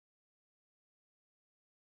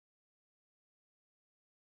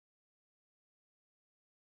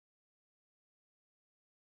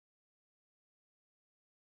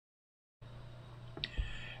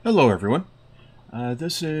Hello everyone.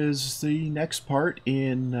 This is the next part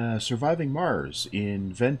in Surviving Mars in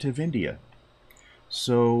Inventive, India.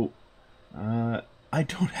 So, I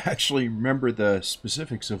don't actually remember the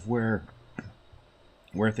specifics of where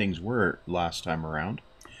things were last time around.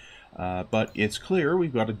 But it's clear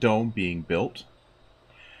we've got a dome being built.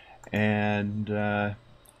 And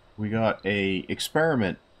we got a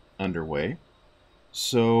experiment underway.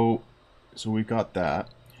 So, so we got that.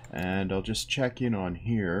 And I'll just check in on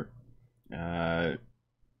here. We're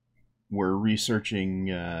researching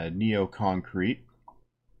neoconcrete,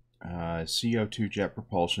 CO2 jet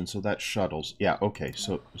propulsion, so that's shuttles. Yeah, okay,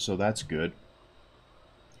 so that's good.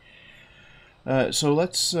 So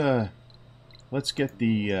let's get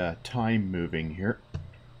the time moving here.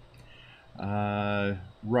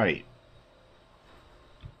 Right.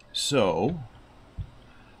 So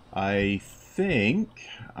I think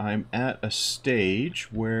I'm at a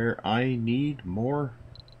stage where I need more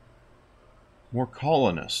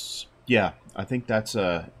colonists. Yeah, I think that's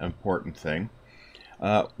a important thing.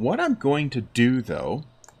 What I'm going to do, though,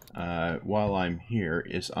 while I'm here,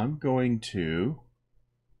 is I'm going to...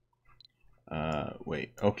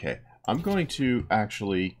 wait, okay. I'm going to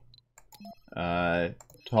actually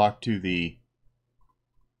talk to the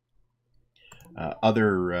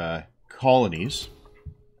other colonies.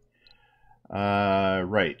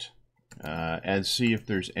 Right. And see if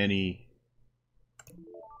there's any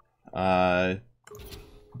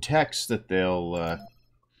text that they'll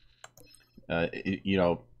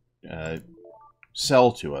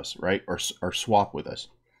sell to us, right, or swap with us.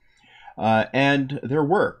 And there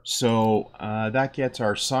were, so that gets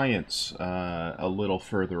our science a little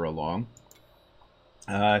further along.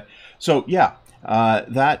 So yeah,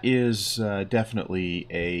 that is definitely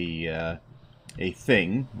a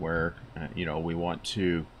thing where we want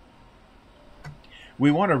to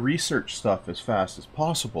research stuff as fast as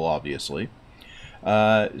possible, obviously.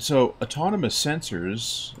 So autonomous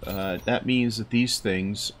sensors, that means that these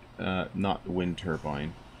things, not the wind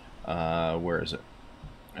turbine, where is it?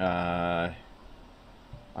 I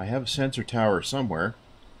have a sensor tower somewhere.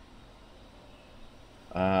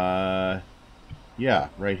 Yeah,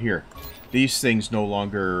 right here. These things no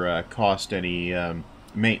longer cost any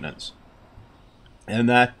maintenance. And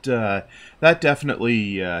that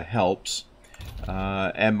definitely helps.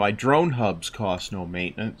 And my drone hubs cost no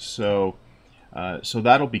maintenance, so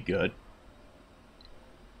that'll be good.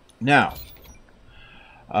 Now,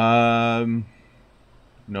 no,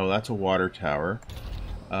 that's a water tower.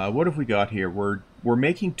 What have we got here? We're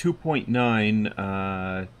making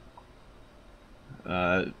 2.9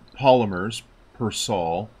 polymers per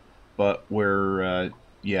sol, but we're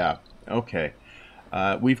yeah, okay.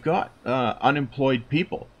 We've got unemployed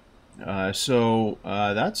people, so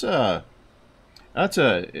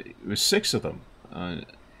it was 6 of them.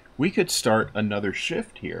 We could start another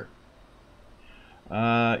shift here.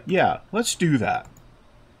 Yeah, let's do that.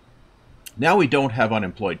 Now we don't have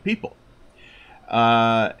unemployed people.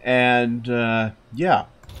 Yeah,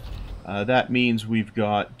 that means we've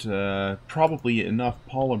got probably enough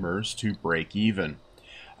polymers to break even.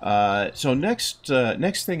 So next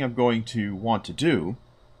thing I'm going to want to do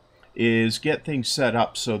is get things set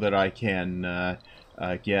up so that I can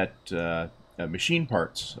get machine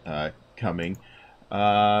parts coming.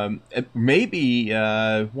 Maybe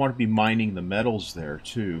want to be mining the metals there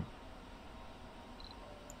too.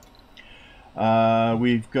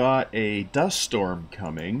 We've got a dust storm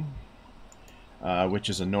coming, which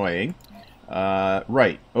is annoying.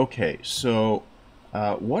 Right, okay, so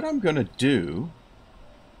what I'm going to do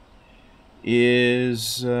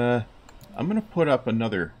is I'm going to put up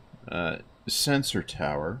another sensor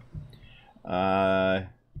tower.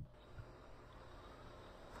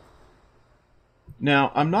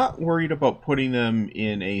 Now, I'm not worried about putting them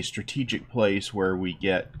in a strategic place where we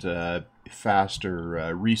get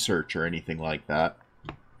faster research or anything like that.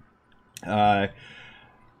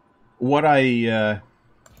 What I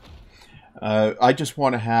just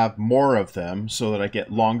want to have more of them so that I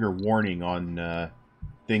get longer warning on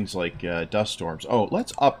things like dust storms. Oh,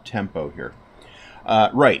 let's up tempo here.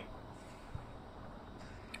 Right.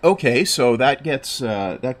 Okay, so that gets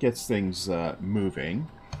things moving.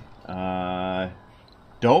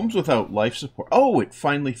 Domes without life support. Oh, it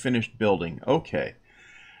finally finished building. Okay.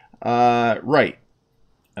 Right.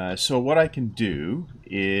 So what I can do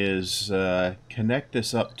is connect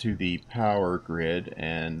this up to the power grid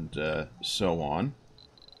and so on.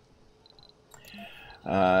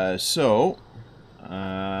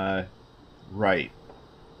 Right.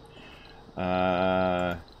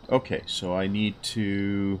 Okay, so I need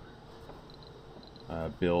to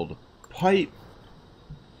build a pipe.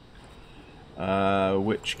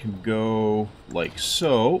 which can go like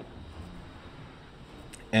so.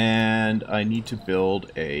 And I need to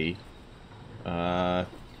build a power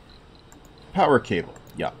cable.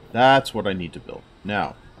 Yeah, that's what I need to build.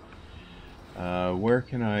 Now, where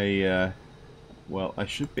can I... well, I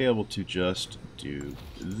should be able to just do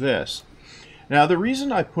this. Now, the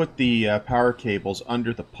reason I put the power cables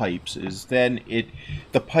under the pipes is then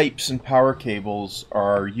the pipes and power cables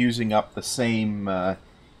are using up the same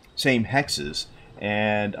hexes,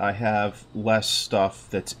 and I have less stuff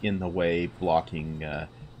that's in the way blocking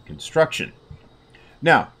construction.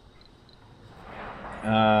 Now,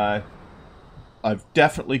 I've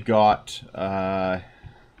definitely got... oh,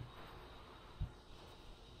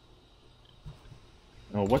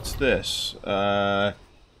 what's this?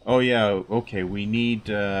 Oh yeah, okay, we need...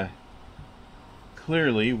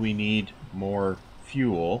 clearly, we need more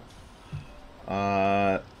fuel.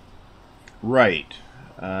 Right.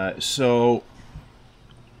 So...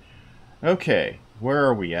 okay, where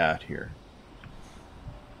are we at here?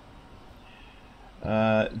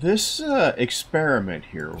 This experiment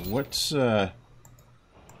here, what's... we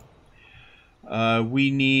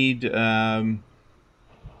need...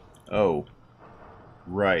 oh,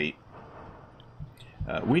 right.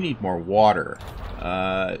 We need more water.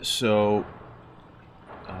 So,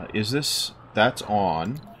 is this... that's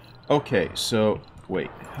on. Okay, so,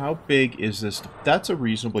 wait, how big is this? That's a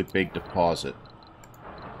reasonably big deposit.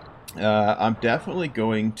 I'm definitely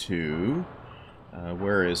going to...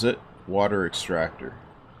 where is it? Water extractor.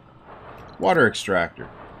 Water extractor.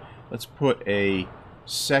 Let's put a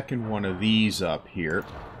second one of these up here.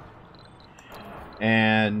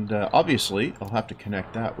 And obviously, I'll have to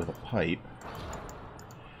connect that with a pipe.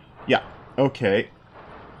 Yeah, okay.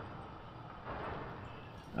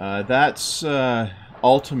 That's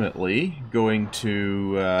ultimately going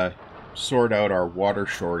to sort out our water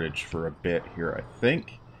shortage for a bit here, I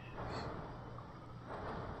think.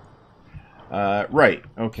 Right,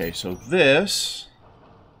 okay, so this,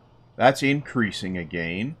 that's increasing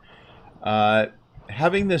again.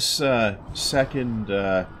 Having this second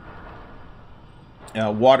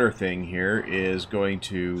water thing here is going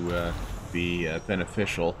to be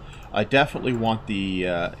beneficial. I definitely want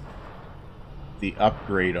the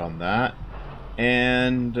upgrade on that,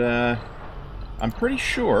 and I'm pretty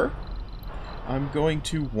sure I'm going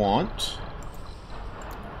to want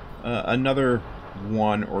another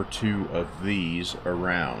one or two of these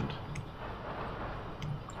around.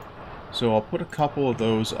 So I'll put a couple of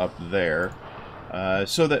those up there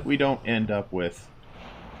so that we don't end up with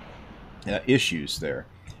issues there.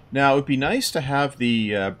 Now, it would be nice to have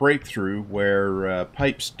the breakthrough where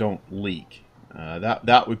pipes don't leak.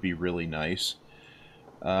 That would be really nice.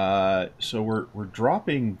 So we're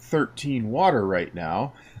dropping 13 water right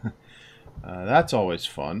now. That's always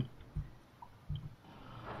fun.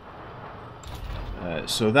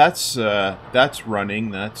 So that's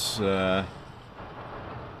running. That's okay.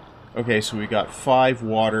 So we got 5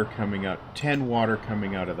 water coming out, 10 water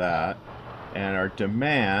coming out of that, and our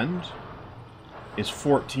demand is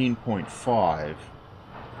 14.5.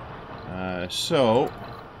 So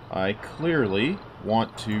I clearly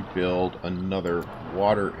want to build another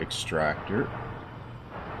water extractor,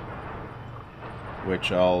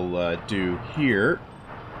 which I'll do here.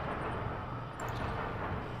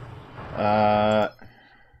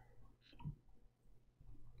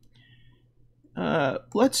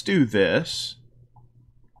 Let's do this.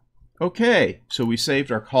 Okay, so we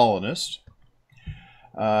saved our colonist.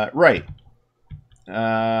 Right.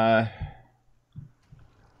 I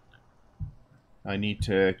need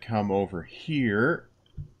to come over here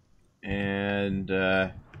and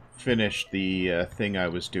finish the thing I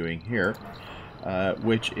was doing here,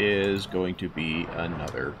 which is going to be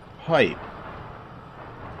another pipe.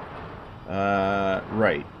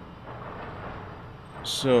 Right.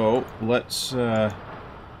 So, let's...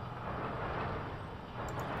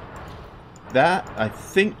 that, I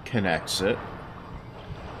think, connects it.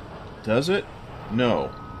 Does it? No.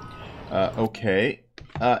 Okay.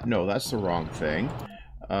 No, that's the wrong thing.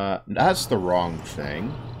 That's the wrong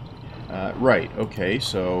thing. Right, okay,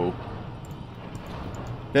 so...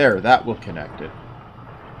 there, that will connect it.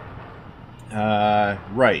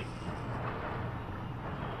 Right.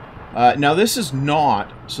 Now, this is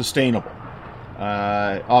not sustainable,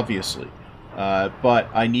 obviously. But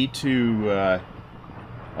I need to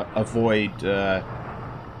avoid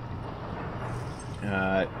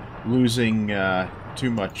losing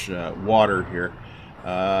too much water here.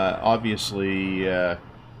 Obviously,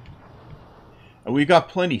 we got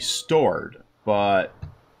plenty stored, but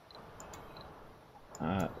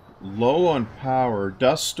low on power.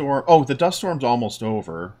 Dust storm. Oh, the dust storm's almost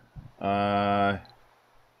over. Yeah,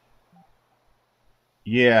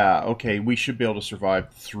 okay, we should be able to survive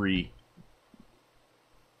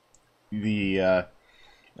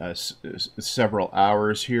several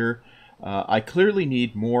hours here. I clearly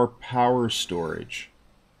need more power storage,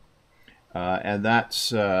 and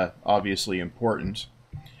that's obviously important.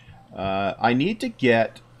 I need to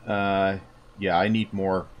get, yeah, I need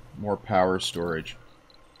more power storage.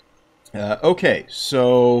 Okay,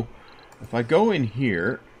 so if I go in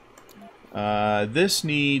here, this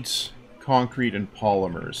needs concrete and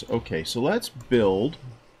polymers. Okay, so let's build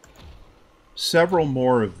several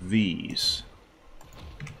more of these.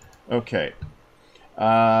 Okay,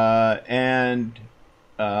 and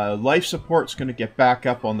life support's going to get back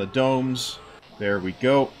up on the domes. There we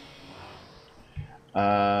go.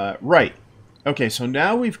 Right. Okay, so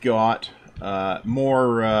now we've got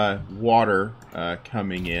more water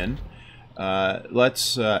coming in.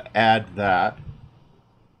 Let's add that.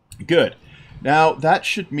 Good. Now, that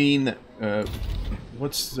should mean that...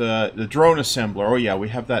 what's the drone assembler? Oh, yeah, we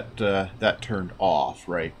have that, that turned off,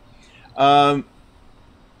 right?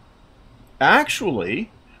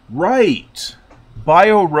 Actually, right.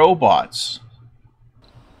 Biorobots.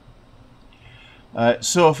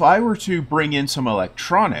 So if I were to bring in some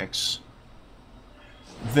electronics,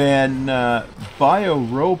 then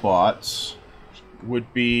biorobots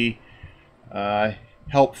would be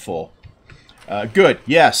helpful. Good.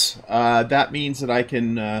 Yes, that means that I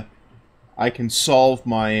can solve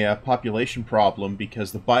my population problem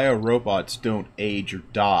because the biorobots don't age or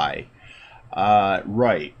die.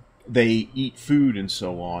 Right. They eat food and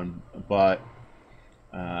so on, but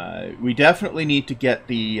we definitely need to get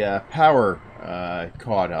the power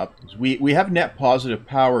caught up. We have net positive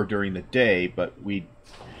power during the day, but we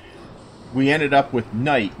ended up with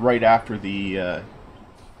night right after the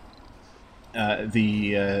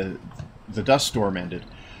dust storm ended.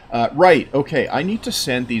 Right, okay, I need to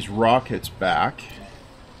send these rockets back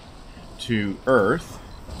to Earth.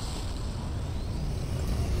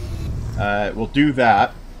 We'll do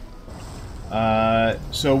that.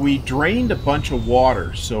 So we drained a bunch of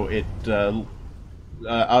water, so it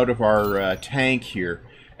out of our tank here,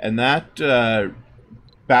 and that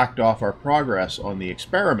backed off our progress on the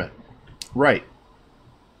experiment. Right.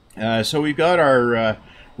 So we've got our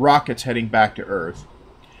rockets heading back to Earth.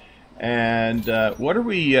 And what are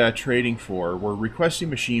we trading for? We're requesting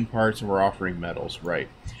machine parts and we're offering metals. Right.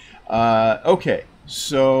 Okay.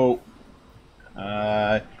 So,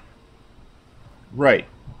 right.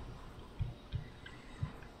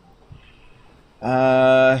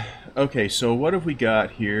 Okay, so what have we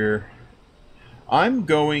got here? I'm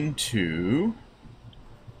going to...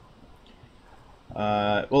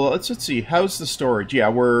 well, let's see. How's the storage? Yeah,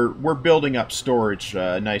 we're building up storage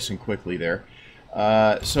nice and quickly there.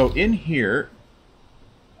 So in here,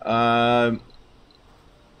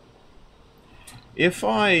 if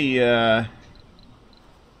I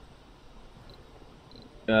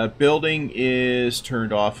building is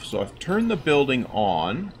turned off, so I've turned the building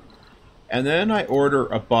on, and then I order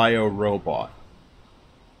a bio-robot.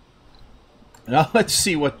 Now let's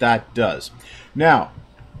see what that does. Now,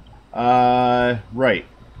 right.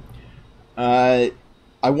 I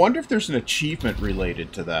wonder if there's an achievement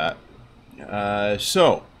related to that.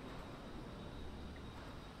 So,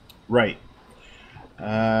 right.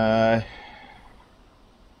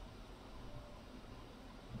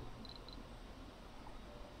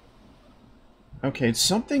 Okay,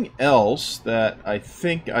 something else that I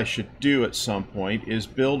think I should do at some point is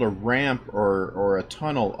build a ramp or a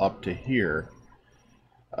tunnel up to here.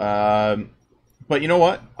 But you know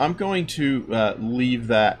what? I'm going to leave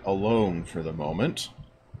that alone for the moment.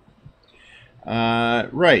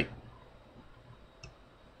 Right.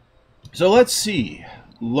 So let's see.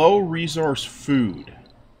 Low resource food.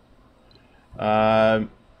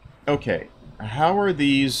 Okay. How are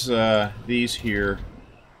these here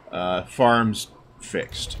farms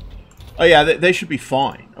fixed? Oh yeah, they should be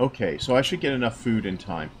fine. Okay, so I should get enough food in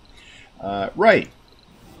time. Right.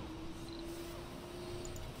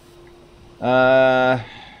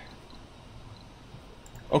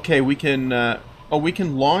 Okay, we can... oh, we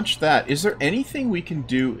can launch that. Is there anything we can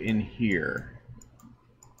do in here?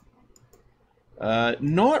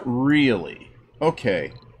 Not really.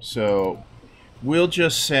 Okay, so we'll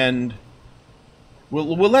just send... We'll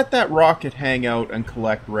let that rocket hang out and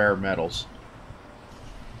collect rare metals.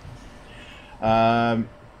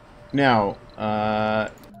 Now,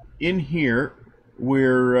 in here,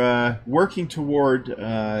 we're working toward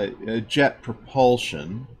jet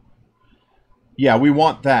propulsion. Yeah, we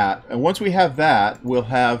want that. And once we have that, we'll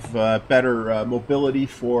have better mobility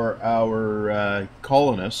for our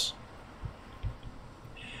colonists.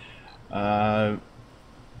 Uh,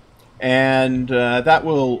 and that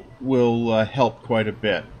will help quite a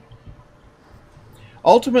bit.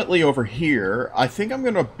 Ultimately, over here, I think I'm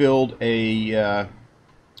going to build a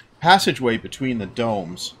passageway between the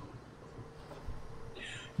domes.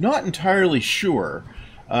 Not entirely sure.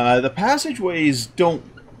 The passageways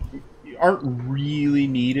aren't really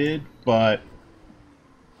needed, but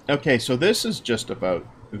okay. So this is just about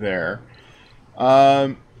there.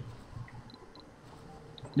 Now,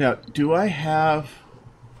 do I have?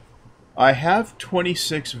 I have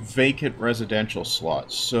 26 vacant residential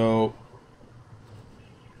slots. So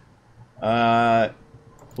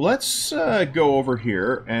let's go over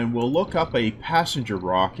here and we'll look up a passenger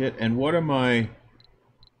rocket. And what am I?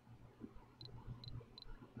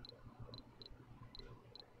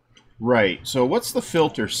 Right, so what's the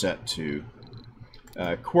filter set to?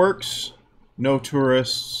 Quirks, no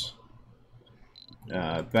tourists,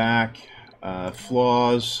 back,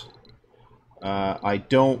 flaws. I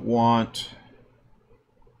don't want...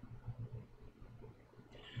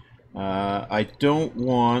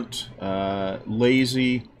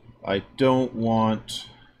 lazy. I don't want...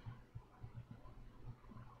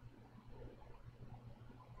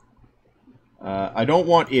 I don't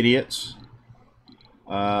want idiots.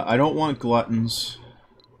 I don't want gluttons.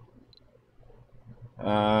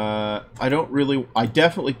 I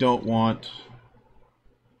definitely don't want...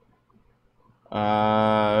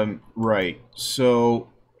 right, so...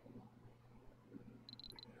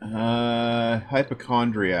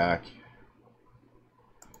 hypochondriac.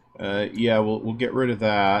 Yeah, we'll get rid of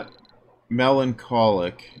that.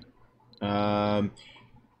 Melancholic.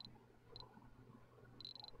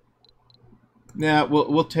 Nah,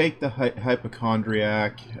 we'll take the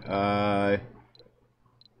hypochondriac.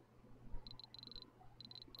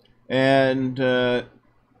 And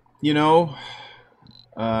you know,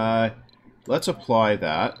 let's apply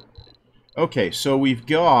that. Okay, so we've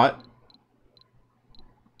got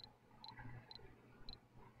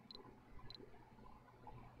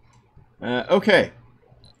okay.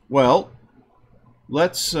 Well,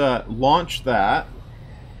 let's launch that.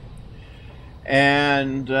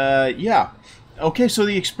 And yeah. Okay, so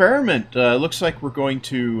the experiment looks like we're going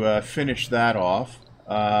to finish that off.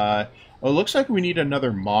 It looks like we need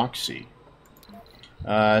another Moxie.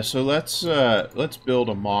 So let's build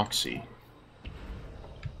a Moxie.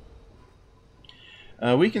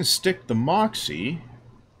 We can stick the Moxie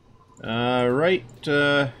right.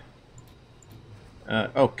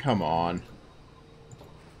 Oh, come on.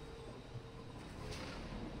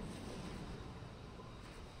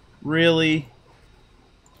 Really?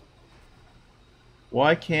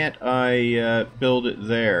 Why can't I build it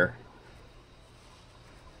there?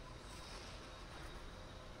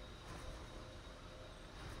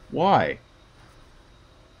 Why?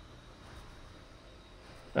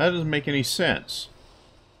 That doesn't make any sense.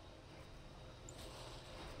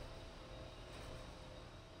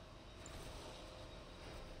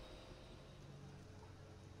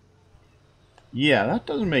 Yeah, that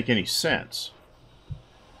doesn't make any sense.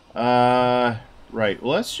 Right,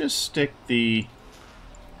 let's just stick the...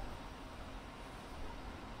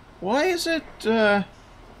 Why is it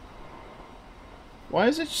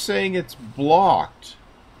saying it's blocked?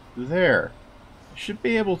 There. I should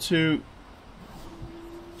be able to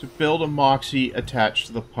build a Moxie attached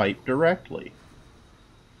to the pipe directly.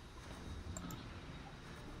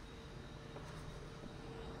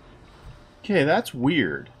 Okay, that's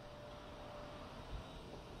weird.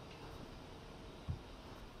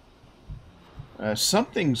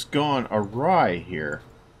 Something's gone awry here.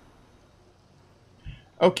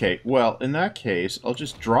 Okay, well, in that case, I'll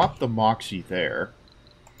just drop the Moxie there,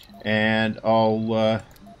 and I'll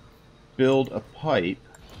build a pipe,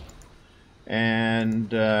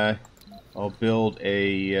 and I'll build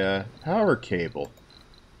a power cable.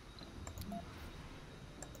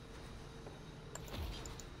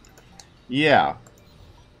 Yeah.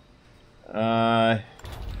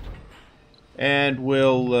 And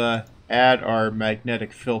we'll add our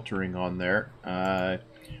magnetic filtering on there.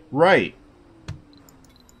 Right.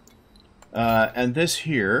 And this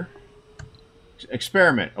here,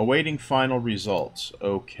 experiment, awaiting final results.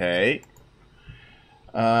 Okay.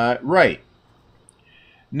 Right.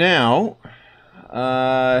 Now,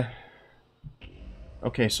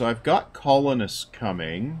 okay, so I've got colonists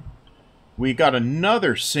coming. We got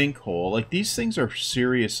another sinkhole. Like, these things are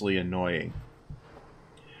seriously annoying.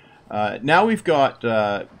 Now we've got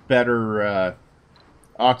better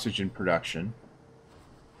oxygen production.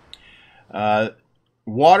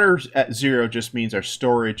 Water at 0 just means our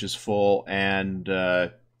storage is full and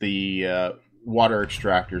the water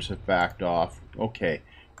extractors have backed off. Okay,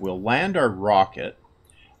 we'll land our rocket.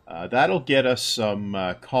 That'll get us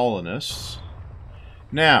some colonists.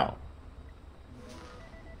 Now,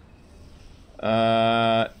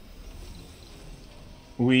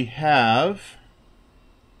 we have...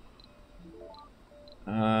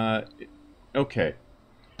 okay.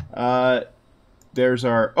 There's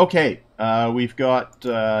our... Okay, we've got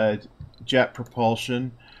jet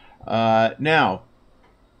propulsion. Now,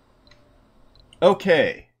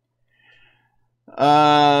 okay.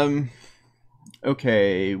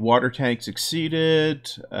 Okay, water tanks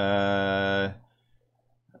exceeded.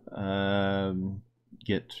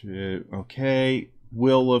 Get to... Okay,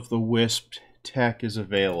 Will of the Wisp tech is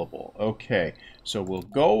available. Okay, so we'll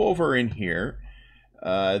go over in here.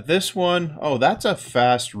 This one, oh, that's a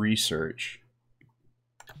fast research.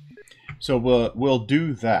 So we'll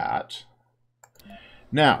do that.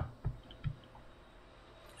 Now,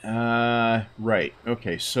 right,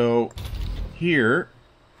 okay, so here,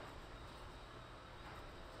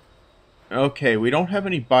 okay, we don't have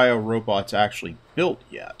any bio-robots actually built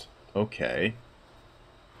yet. Okay.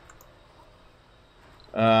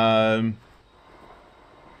 Right,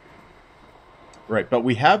 but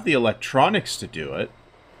we have the electronics to do it.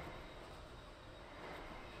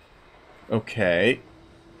 Okay.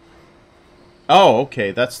 Oh,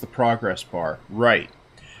 okay, that's the progress bar. Right.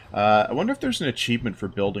 I wonder if there's an achievement for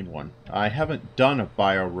building one. I haven't done a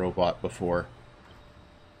bio-robot before.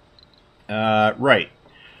 Right.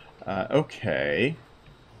 Okay.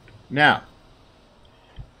 Now,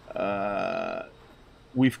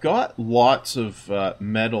 we've got lots of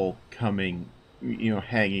metal coming, you know,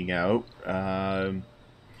 hanging out.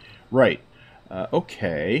 Right.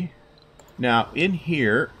 Okay. Now, in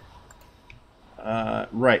here...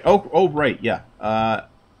 right. Oh, right, yeah.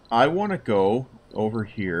 I want to go over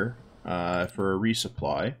here for a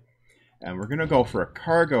resupply. And we're going to go for a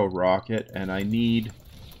cargo rocket, and I need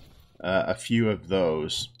a few of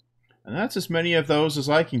those. And that's as many of those as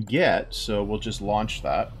I can get, so we'll just launch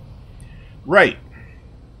that. Right.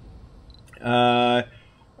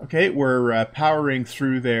 Okay, we're powering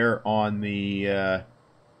through there on the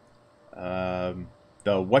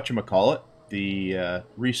whatchamacallit, the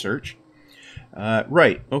research.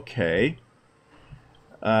 Right, okay.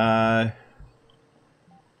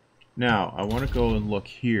 Now, I want to go and look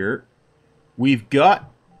here. We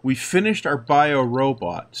finished our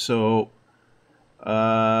bio-robot, so...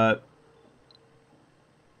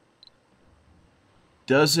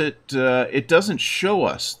 does it... it doesn't show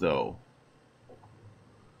us, though.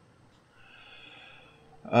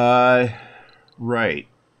 Right.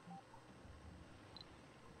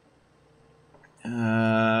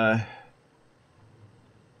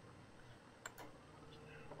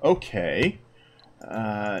 Okay.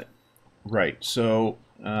 Right, so,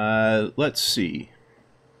 let's see.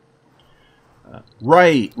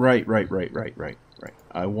 Right.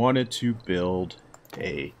 I wanted to build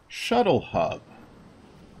a shuttle hub,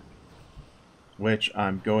 which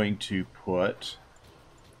I'm going to put...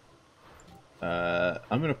 I'm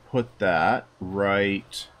going to put that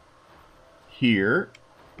right here.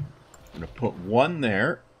 I'm going to put one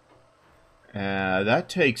there. That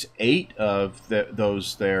takes 8 of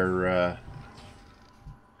those there...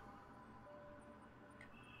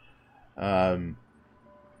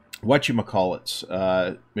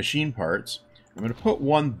 whatchamacallits, machine parts. I'm going to put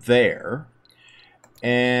one there.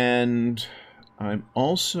 And I'm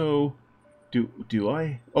also... Do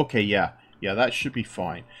I... Okay, yeah. Yeah, that should be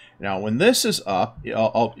fine. Now, when this is up,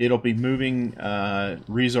 it'll be moving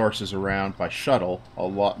resources around by shuttle a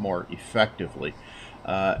lot more effectively.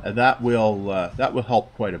 That will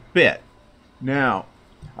help quite a bit. Now,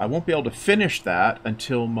 I won't be able to finish that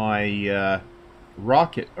until my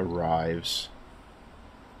rocket arrives.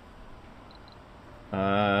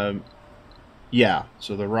 Yeah,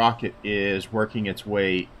 so the rocket is working its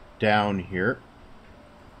way down here.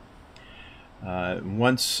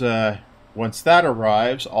 Once that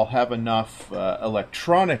arrives, I'll have enough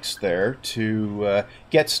electronics there to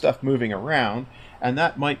get stuff moving around, and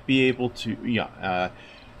that might be able to, yeah,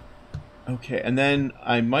 okay, and then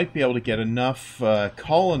I might be able to get enough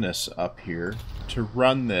colonists up here to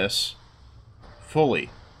run this fully.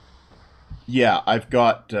 Yeah, I've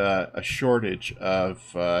got a shortage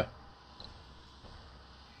of,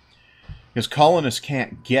 because colonists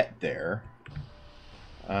can't get there.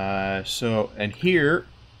 So, and here...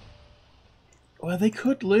 Well, they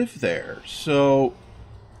could live there, so...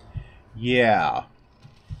 Yeah.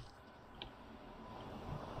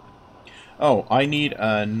 Oh, I need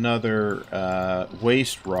another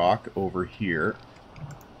waste rock over here.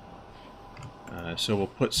 So we'll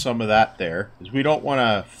put some of that there, because we don't want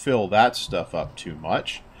to fill that stuff up too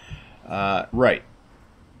much. Right.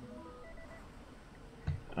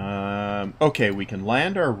 Okay, we can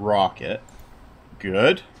land our rocket.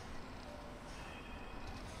 Good.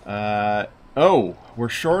 Oh, we're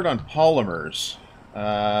short on polymers.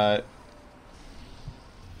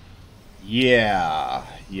 Yeah,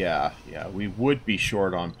 we would be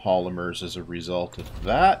short on polymers as a result of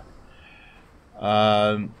that.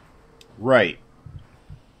 Right.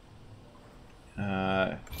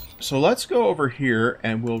 So let's go over here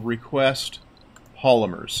and we'll request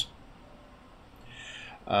polymers.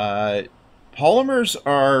 Polymers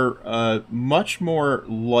are much more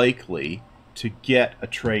likely to get a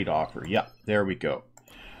trade offer. Yeah, there we go.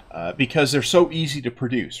 Because they're so easy to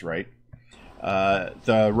produce, right?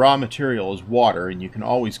 The raw material is water, and you can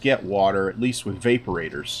always get water, at least with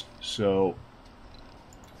vaporators. So,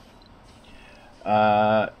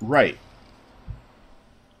 right.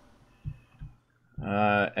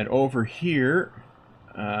 And over here,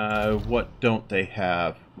 what don't they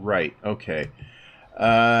have? Right, okay.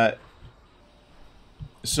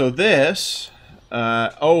 So this,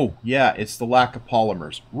 oh, yeah, it's the lack of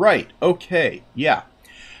polymers. Right, okay, yeah.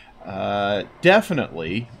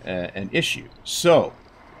 Definitely an issue. So,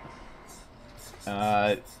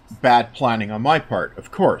 bad planning on my part,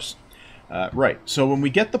 of course. Right, so when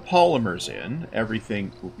we get the polymers in,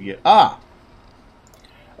 everything will be...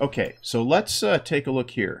 Okay, so let's take a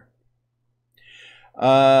look here.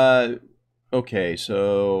 Okay,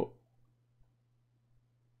 so...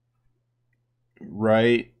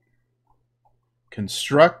 Right.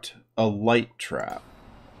 Construct a light trap.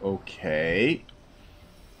 Okay.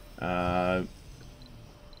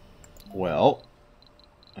 Well,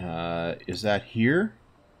 is that here?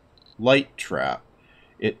 Light trap.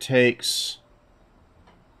 It takes...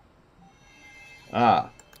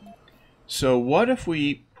 So what if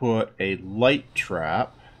we put a light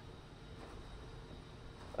trap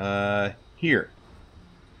here?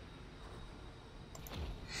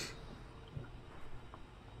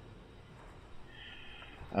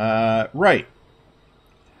 Right.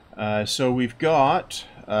 So we've got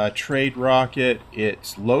trade rocket.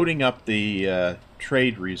 It's loading up the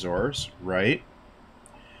trade resource, right?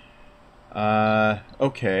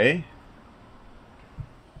 Okay.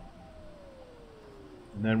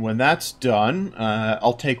 And then when that's done,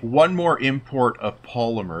 I'll take one more import of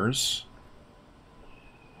polymers.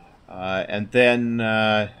 And then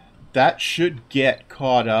that should get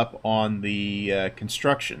caught up on the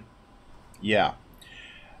construction. Yeah.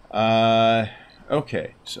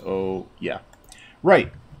 Okay, so, yeah.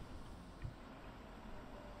 Right.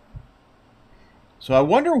 So I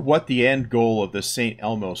wonder what the end goal of the St.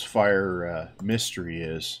 Elmo's fire mystery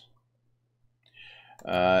is.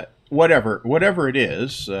 Whatever it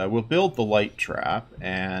is, we'll build the light trap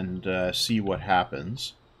and see what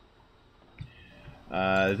happens.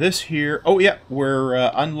 This here... Oh, yeah, we're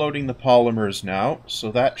unloading the polymers now,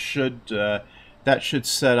 so that should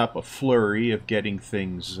set up a flurry of getting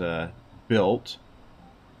things built.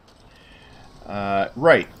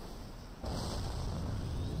 Right.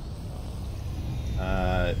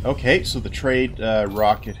 Okay, so the trade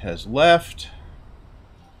rocket has left.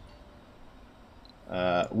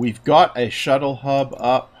 We've got a shuttle hub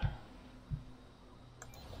up.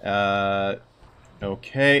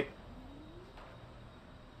 Okay.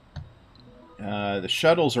 The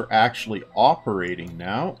shuttles are actually operating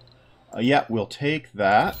now. Yeah, we'll take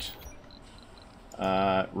that.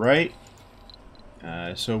 Right.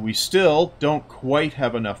 So we still don't quite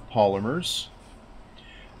have enough polymers.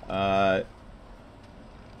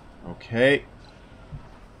 Okay.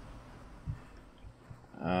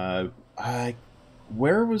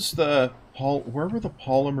 Where were the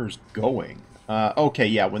polymers going? Okay,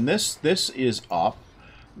 yeah. When this is up,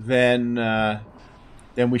 then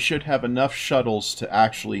we should have enough shuttles to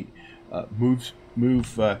actually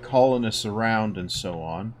move colonists around and so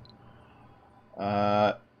on.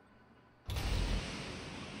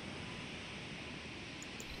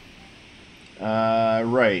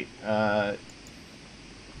 Right.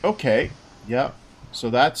 Okay. Yeah. So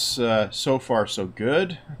that's so far so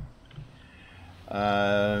good.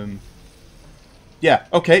 Yeah.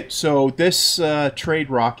 Okay. So this trade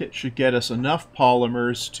rocket should get us enough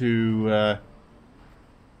polymers to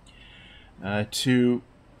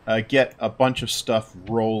get a bunch of stuff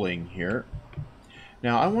rolling here.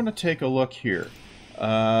 Now I want to take a look here.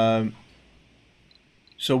 So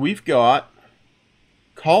we've got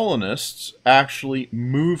colonists actually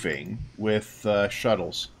moving with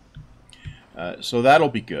shuttles. So that'll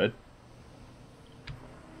be good.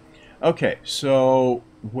 Okay, so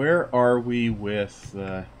where are we with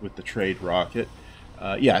the trade rocket?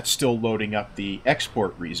 Yeah, it's still loading up the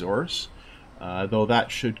export resource, though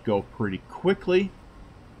that should go pretty quickly.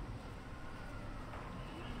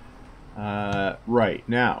 Right,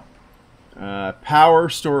 now. Power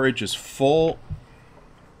storage is full.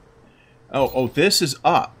 Oh, this is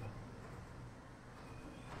up.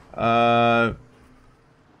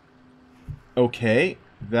 Okay,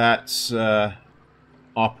 that's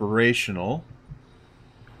operational.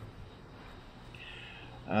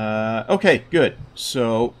 Okay, good.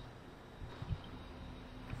 So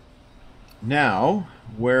now,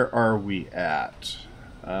 where are we at?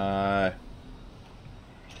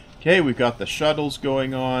 Okay, we've got the shuttles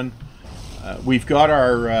going on. We've got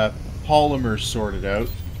our polymers sorted out.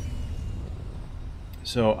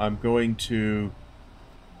 So I'm going to...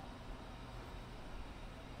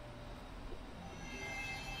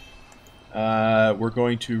 we're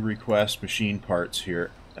going to request machine parts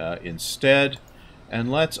here instead.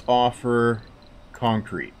 And let's offer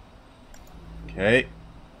concrete. Okay.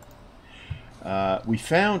 We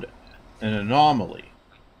found an anomaly.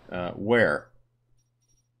 Where?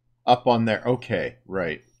 Up on there. Okay,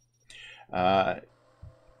 right.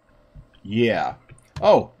 Yeah.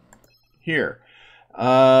 Oh, here.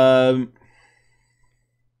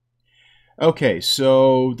 Okay,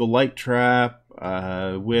 so the light trap,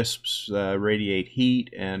 wisps radiate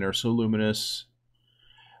heat and are so luminous.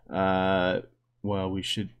 Well, we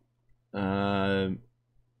should...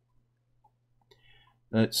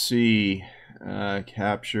 let's see.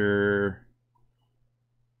 Capture...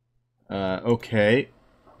 okay.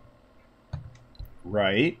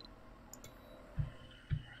 Right.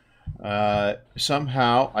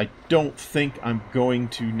 Somehow, I don't think I'm going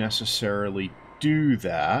to necessarily do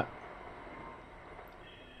that.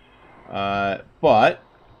 But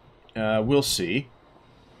we'll see.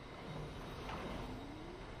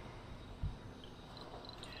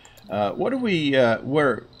 What do we...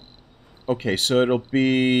 where... Okay, so it'll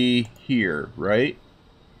be here, right?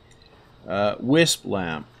 Wisp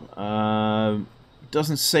lamp.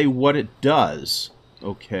 Doesn't say what it does.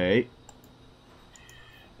 Okay.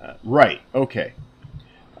 Right, okay.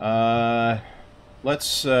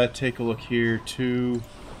 Let's take a look here. 2,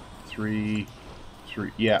 3,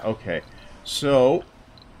 3. Yeah, okay. So,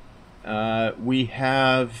 we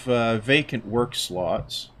have vacant work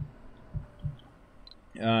slots.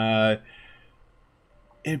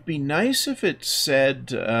 It'd be nice if it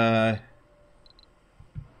said...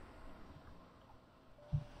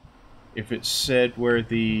 if it said where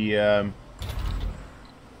the...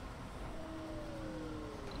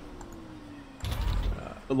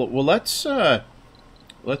 well, let's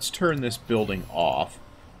turn this building off.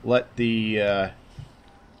 Let the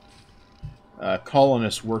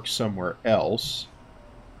colonists work somewhere else.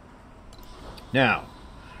 Now,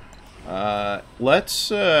 let's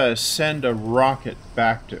send a rocket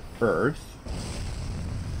back to Earth.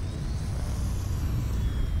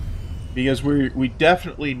 Because we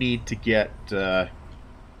definitely need to get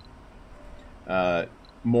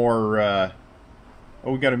more... oh,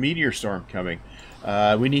 we got a meteor storm coming.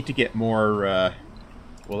 We need to get more...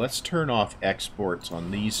 well, let's turn off exports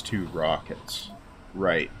on these 2 rockets.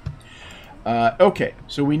 Right. Okay,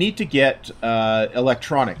 so we need to get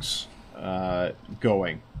electronics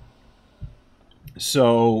going.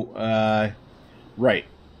 So, right.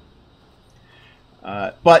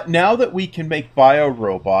 But now that we can make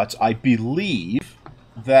bio-robots, I believe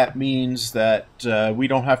that means that we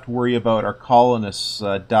don't have to worry about our colonists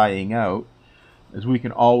dying out, as we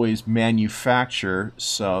can always manufacture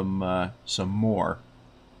some more.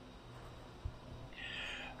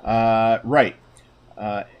 Right.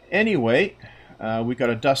 Anyway, we got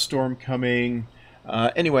a dust storm coming.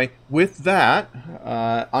 Anyway, with that,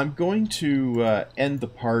 I'm going to end the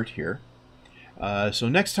part here. So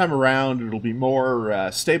next time around, it'll be more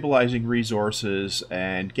stabilizing resources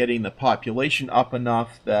and getting the population up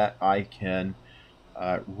enough that I can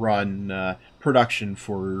run production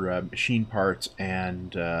for machine parts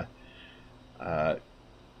and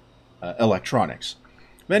electronics.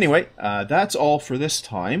 But anyway, that's all for this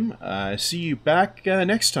time. See you back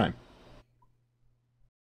next time.